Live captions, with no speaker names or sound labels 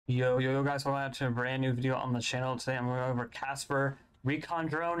Yo guys, welcome back to a brand new video on the channel. Today I'm going over Casper Recon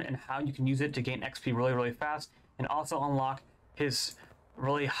Drone and how you can use it to gain XP really fast and also unlock his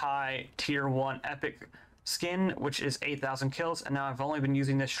really high tier 1 epic skin, which is 8,000 kills. And now I've only been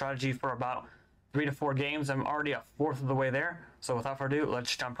using this strategy for about 3 to 4 games. I'm already a fourth of the way there. So without further ado,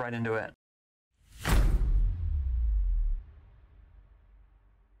 let's jump right into it.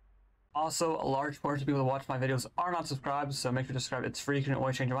 Also, a large portion of people that watch my videos are not subscribed, so make sure to subscribe. It's free. You can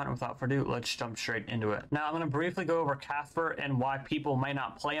always change your mind. And without further ado, let's jump straight into it. Now, I'm going to briefly go over Casper and why people might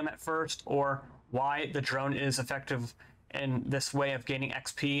not play him at first, or why the drone is effective in this way of gaining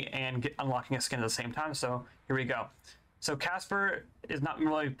XP and unlocking a skin at the same time. So here we go. So Casper is not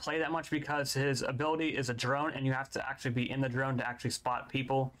really played that much because his ability is a drone, and you have to actually be in the drone to actually spot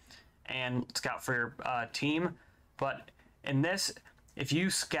people and scout for your team. But in this, if you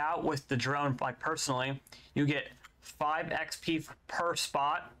scout with the drone, like personally, you get 5 XP per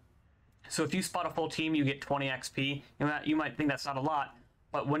spot. So if you spot a full team, you get 20 XP. You might think that's not a lot,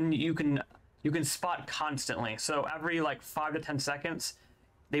 but when you can spot constantly. So every like 5 to 10 seconds,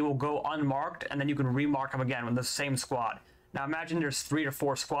 they will go unmarked, and then you can remark them again with the same squad. Now imagine there's 3 to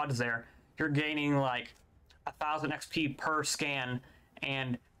 4 squads there. You're gaining like 1,000 XP per scan,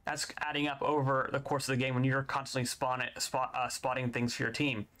 and that's adding up over the course of the game when you're constantly spotting things for your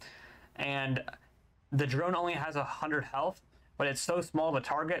team. And the drone only has 100 health, but it's so small of a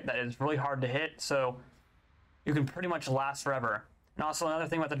target that it's really hard to hit, so you can pretty much last forever. And also another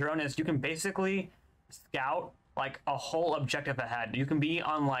thing about the drone is you can basically scout like a whole objective ahead. You can be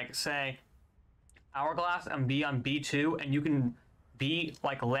on, like, say, Hourglass and be on B2, and you can be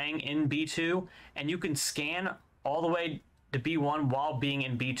like laying in B2, and you can scan all the way to B1 while being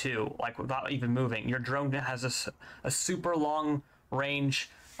in B2, like without even moving. Your drone has a super long range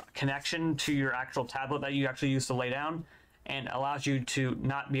connection to your actual tablet that you actually use to lay down, and allows you to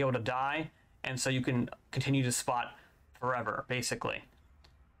not be able to die, and so you can continue to spot forever, basically.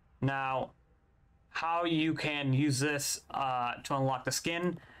 Now, how you can use this to unlock the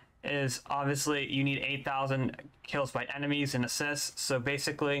skin is obviously you need 8,000 kills by enemies and assists. So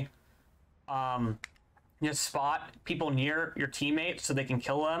basically, you spot people near your teammates so they can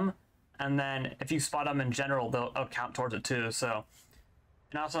kill them, and then if you spot them in general, they'll count towards it too. So,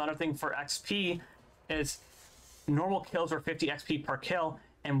 and also another thing for XP is normal kills are 50 XP per kill,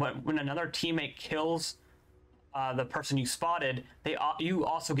 and when another teammate kills the person you spotted, you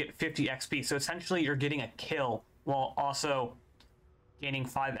also get 50 XP. So essentially, you're getting a kill while also gaining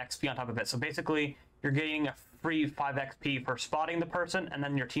 5 XP on top of it. So basically, you're getting a free 5 XP for spotting the person and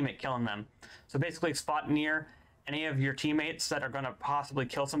then your teammate killing them. So basically, spot near any of your teammates that are going to possibly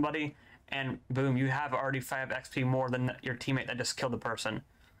kill somebody, and boom, you have already 5 XP more than your teammate that just killed the person.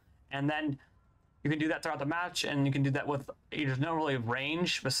 And then you can do that throughout the match, and you can do that with, there's no really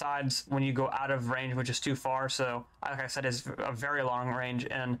range besides when you go out of range, which is too far. So like I said, it's a very long range.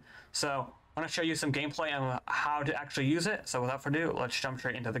 And so I want to show you some gameplay on how to actually use it. So without further ado, let's jump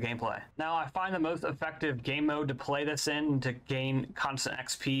straight into the gameplay. Now, I find the most effective game mode to play this in to gain constant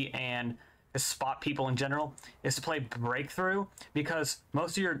XP and to spot people in general is to play Breakthrough, because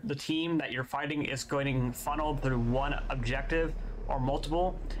most of the team that you're fighting is going funneled through one objective or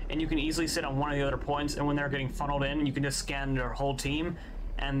multiple, and you can easily sit on one of the other points, and when they're getting funneled in, you can just scan their whole team,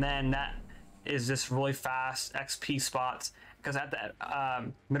 and then that is just really fast XP spots, because at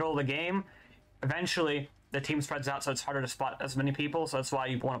the middle of the game, eventually the team spreads out, so it's harder to spot as many people. So that's why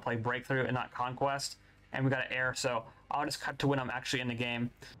you want to play Breakthrough and not Conquest. And we got an air, so I'll just cut to when I'm actually in the game.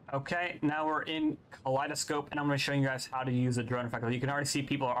 Okay, now we're in Kaleidoscope, and I'm going to show you guys how to use the drone effectively. You can already see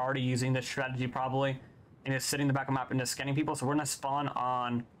people are already using this strategy probably, and it's sitting in the back of the map and just scanning people. So we're going to spawn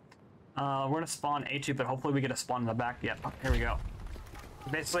on, A2, but hopefully we get a spawn in the back. Yep, here we go.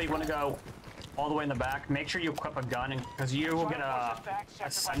 Basically, you want to go all the way in the back. Make sure you equip a gun, because you will get a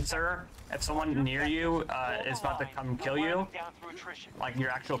sensor if someone near you is about to come kill you, like your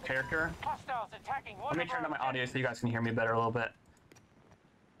actual character. Let me turn on my audio so you guys can hear me better a little bit.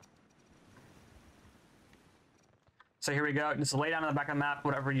 So here we go. Just lay down on the back of the map,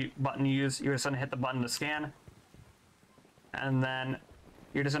 whatever button you use. You're just going to hit the button to scan, and then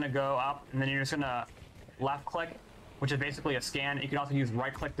you're just going to go up, and then you're just going to left click, which is basically a scan. You can also use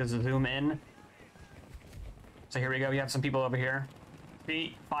right click to zoom in. So here we go. You have some people over here.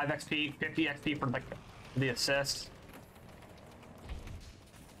 5 XP, 50 XP for like the assist.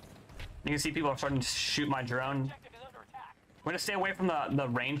 You can see people are starting to shoot my drone. I'm going to stay away from the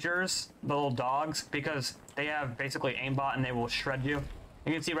rangers, the little dogs, because they have basically aimbot and they will shred you.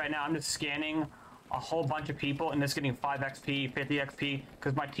 You can see right now I'm just scanning a whole bunch of people and just getting 5 XP, 50 XP,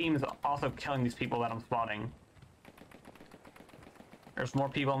 because my team is also killing these people that I'm spotting. There's more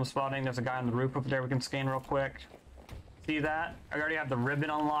people I'm spotting. There's a guy on the roof over there we can scan real quick. See that? I already have the ribbon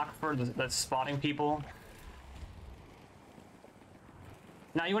unlocked for the spotting people.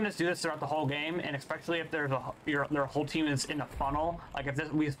 Now you want to do this throughout the whole game, and especially if their whole team is in a funnel. Like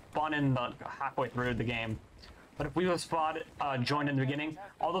if we spawn in the halfway through the game. But if we would spot joined in the beginning,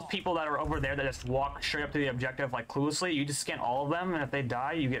 all those people that are over there that just walk straight up to the objective like cluelessly, you just scan all of them, and if they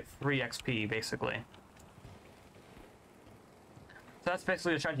die, you get free XP basically. So that's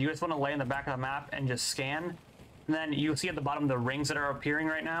basically the strategy. You just want to lay in the back of the map and just scan. And then you'll see at the bottom the rings that are appearing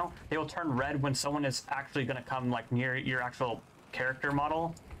right now. They will turn red when someone is actually going to come like near your actual character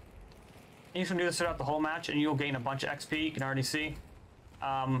model. And you can do this throughout the whole match, and you'll gain a bunch of XP. You can already see.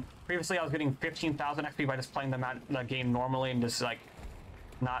 Previously, I was getting 15,000 XP by just playing the game normally and just like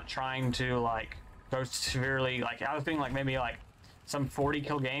not trying to like go severely. Like I was doing like maybe like some 40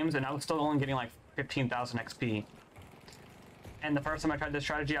 kill games, and I was still only getting like 15,000 XP. And the first time I tried this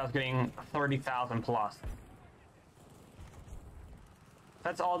strategy, I was getting 30,000 plus.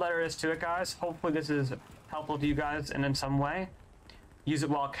 That's all there is to it, guys. Hopefully this is helpful to you guys and in some way. Use it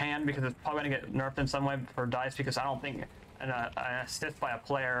while it can, because it's probably going to get nerfed in some way for dice, because I don't think an assist by a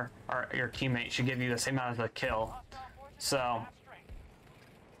player or your teammate should give you the same amount as a kill. So,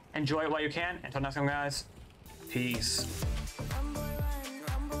 enjoy it while you can. Until next time, guys. Peace.